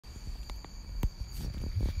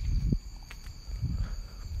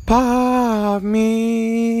Pop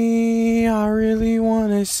me, I really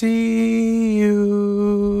wanna see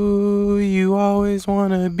you. You always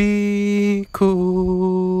wanna be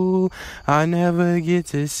cool. I never get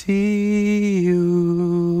to see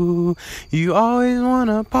you. You always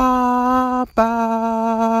wanna pop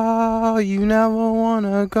out. You never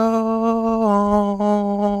wanna go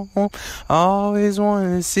home. I always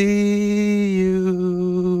wanna see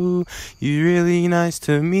you. You really nice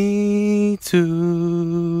to me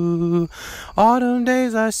too. All them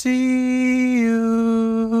days I see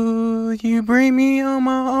you, you bring me on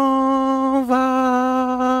my own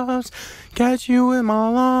vibes. Catch you with my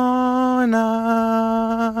long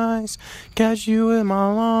nights. Catch you with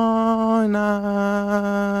my long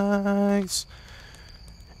nights.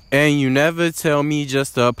 And you never tell me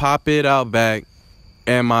just to pop it out back.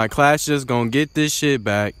 And my class just gon' get this shit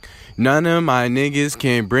back. None of my niggas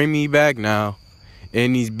can bring me back now.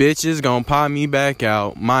 And these bitches gon' pop me back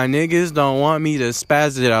out. My niggas don't want me to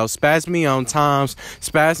spaz it out. Spaz me on times.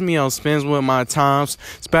 Spaz me on spins with my times.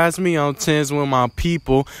 Spaz me on tens with my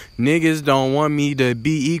people. Niggas don't want me to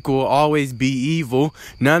be equal. Always be evil.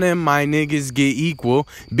 None of my niggas get equal.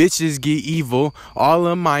 Bitches get evil. All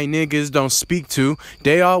of my niggas don't speak to.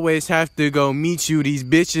 They always have to go meet you. These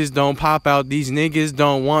bitches don't pop out. These niggas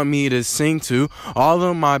don't want me to sing to. All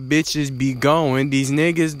of my bitches be going. These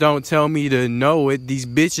niggas don't tell me to know it. These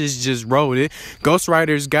bitches just wrote it.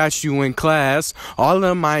 Ghostwriters got you in class. All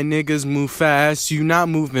of my niggas move fast. You not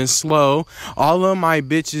moving slow. All of my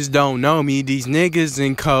bitches don't know me. These niggas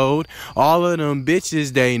in code. All of them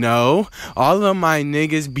bitches they know. All of my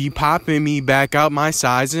niggas be popping me back out my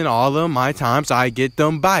size. And all of my times I get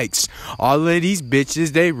them bikes. All of these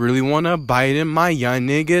bitches they really wanna bite. And my young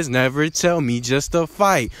niggas never tell me just to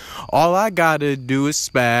fight. All I gotta do is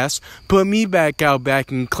spaz. Put me back out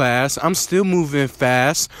back in class. I'm still moving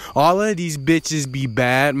fast. All of these bitches be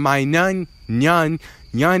bad. My young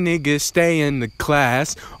niggas stay in the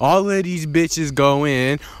class. All of these bitches go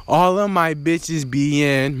in. All of my bitches be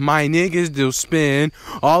in. My niggas do spin.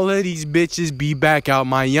 All of these bitches be back out.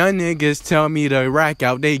 My young niggas tell me to rack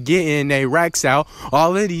out. They gettin' they racks out.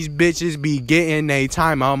 All of these bitches be getting they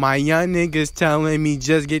time out. My young niggas telling me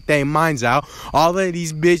just get they minds out. All of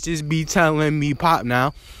these bitches be telling me pop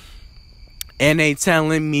now. And they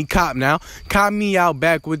telling me cop now. Cop me out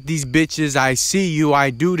back with these bitches. I see you.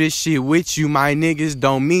 I do this shit with you. My niggas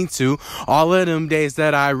don't mean to. All of them days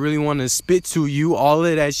that I really want to spit to you. All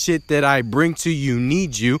of that shit that I bring to you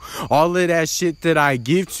need you. All of that shit that I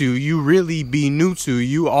give to you really be new to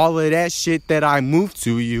you. All of that shit that I move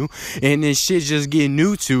to you. And this shit just get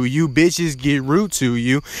new to you. Bitches get rude to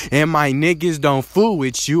you. And my niggas don't fool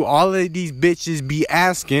with you. All of these bitches be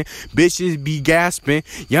asking. Bitches be gasping.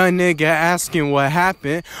 Young nigga asking what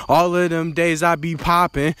happened. All of them days I be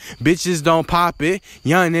popping. Bitches don't pop it.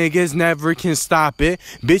 Young niggas never can stop it.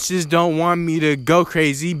 Bitches don't want me to go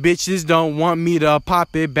crazy. Bitches don't want me to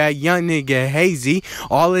pop it back. Young nigga hazy.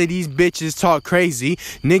 All of these bitches talk crazy.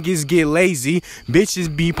 Niggas get lazy.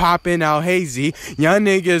 Bitches be popping out hazy. Young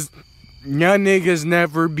niggas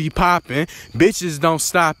never be poppin'. Bitches don't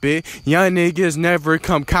stop it. Young niggas never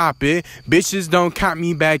come cop it. Bitches don't cop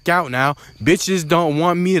me back out now. Bitches don't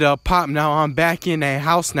want me to pop now. I'm back in a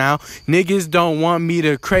house now. Niggas don't want me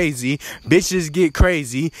to crazy. Bitches get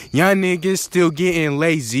crazy. Young niggas still getting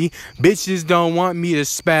lazy. Bitches don't want me to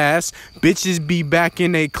spaz. Bitches be back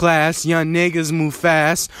in a class. Young niggas move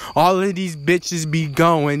fast. All of these bitches be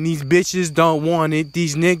going. These bitches don't want it.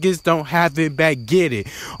 These niggas don't have it back. Get it.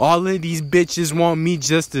 All of these bitches want me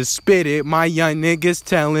just to spit it. My young niggas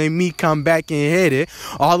telling me come back and hit it.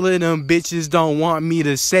 All of them bitches don't want me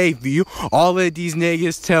to save you. All of these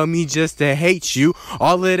niggas tell me just to hate you.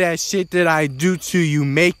 All of that shit that I do to you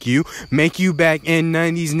make you back, and none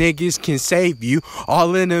of these niggas can save you.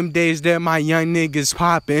 All of them days that my young niggas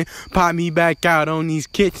poppin', pop me back out on these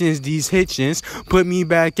kitchens, these hitchens. Put me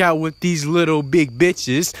back out with these little big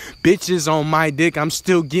bitches. Bitches on my dick, I'm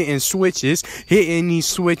still getting switches. Hitting these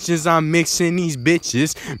switches, I'm mixing these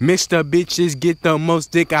bitches. Mixed up bitches get the most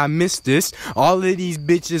dick. I miss this. All of these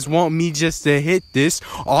bitches want me just to hit this.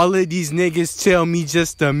 All of these niggas tell me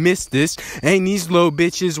just to miss this. And these little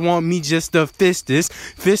bitches want me just to fist this.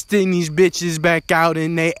 Fisting these bitches back out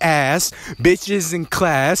in they ass. Bitches in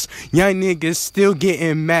class. Young niggas still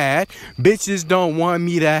getting mad. Bitches don't want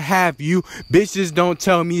me to have you. Bitches don't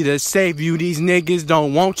tell me to save you. These niggas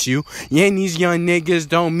don't want you. And these young niggas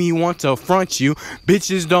don't me want to front you.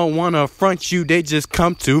 Bitches don't want wanna front you, they just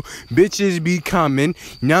come to. Bitches be coming,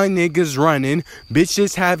 young niggas running.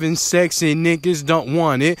 Bitches having sex and niggas don't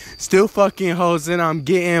want it. Still fucking hoes and I'm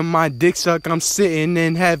getting my dick sucked. I'm sitting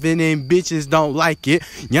in heaven and bitches don't like it.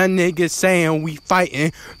 Young niggas saying we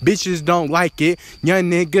fighting, bitches don't like it. Young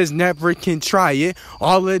niggas never can try it.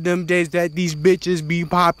 All of them days that these bitches be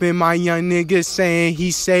popping, my young niggas saying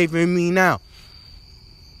he's saving me now.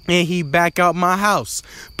 And he back out my house.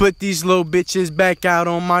 Put these little bitches back out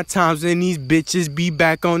on my times. And these bitches be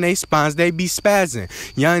back on they spines. They be spazzing.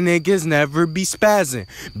 Young niggas never be spazzing.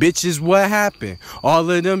 Bitches, what happened? All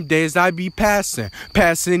of them days I be passing.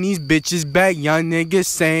 Passing these bitches back. Young niggas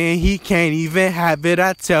saying he can't even have it.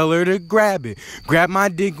 I tell her to grab it. Grab my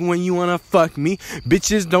dick when you wanna fuck me.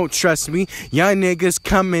 Bitches don't trust me. Young niggas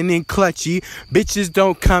coming in clutchy. Bitches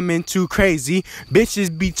don't come in too crazy. Bitches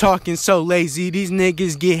be talking so lazy. These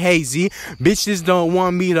niggas get hazy. Bitches don't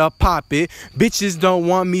want me to pop it. Bitches don't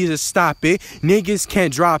want me to stop it. Niggas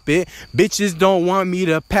can't drop it. Bitches don't want me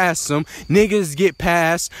to pass them. Niggas get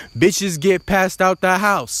passed. Bitches get passed out the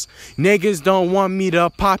house. Niggas don't want me to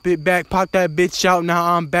pop it back. Pop that bitch out.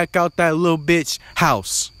 Now I'm back out that little bitch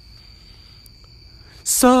house.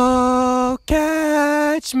 So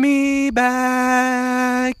catch me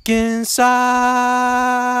back inside,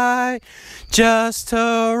 just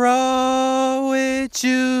to roll with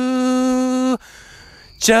you,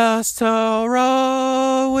 just to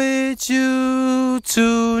roll with you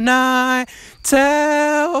tonight.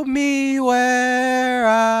 Tell me where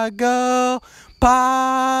I go.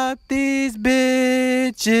 Pop these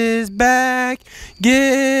bitches back.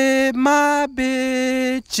 Get my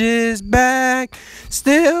bitches back.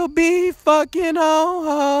 Still be fucking on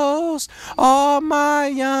hoes. All my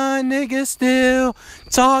young niggas still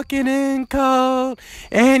talking in code.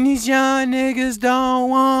 And these young niggas don't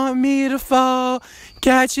want me to fold.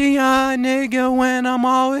 Catch a young nigga when I'm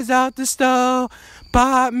always out the stove.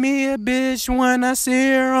 Pop me a bitch when I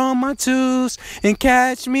see her on my twos. And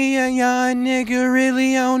catch me a young nigga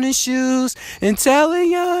really on his shoes. And tell a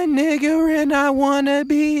young nigga when I wanna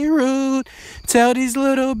be rude. Tell these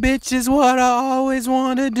little bitches what I always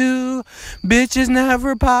wanna do. Bitches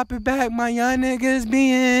never pop it back, my young niggas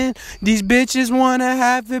be in. These bitches wanna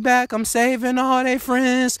have it back, I'm saving all they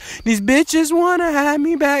friends. These bitches wanna have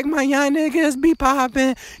me back, my young niggas be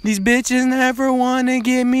popping. These bitches never wanna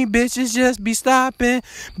get me, bitches just be stopping.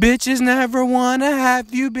 Bitches never wanna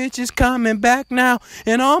have you, bitches coming back now.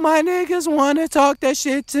 And all my niggas wanna talk that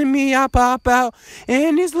shit to me, I pop out.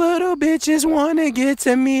 And these little bitches wanna get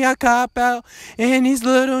to me, I cop out. And these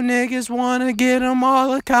little niggas wanna get them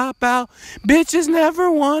all a cop out. Bitches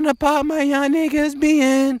never wanna pop, my young niggas be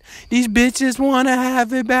in. These bitches wanna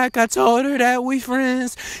have it back, I told her that we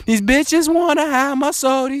friends. These bitches wanna have my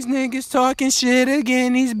soul, these niggas talking shit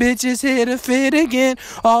again. These bitches hit a fit again,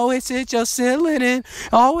 always hit your ceiling in.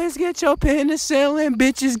 Always get your penicillin,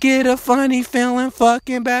 bitches get a funny feeling,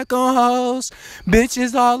 fucking back on hoes.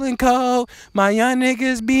 Bitches all in cold, my young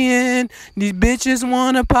niggas be in. These bitches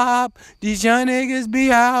wanna pop, these young niggas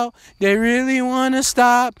be out, they really wanna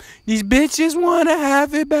stop. These bitches wanna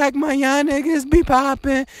have it back, my young niggas be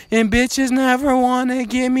popping. And bitches never wanna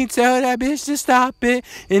get me, tell that bitch to stop it.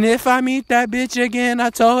 And if I meet that bitch again, I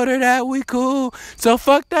told her that we cool. So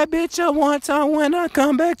fuck that bitch up one time when I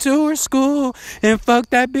come back to her school. And fuck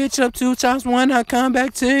that bitch up 2 times when I come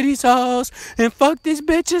back to these hoes. And fuck these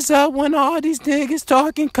bitches up when all these niggas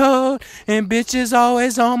talking code. And bitches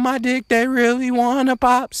always on my dick, they really wanna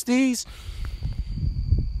pop steez.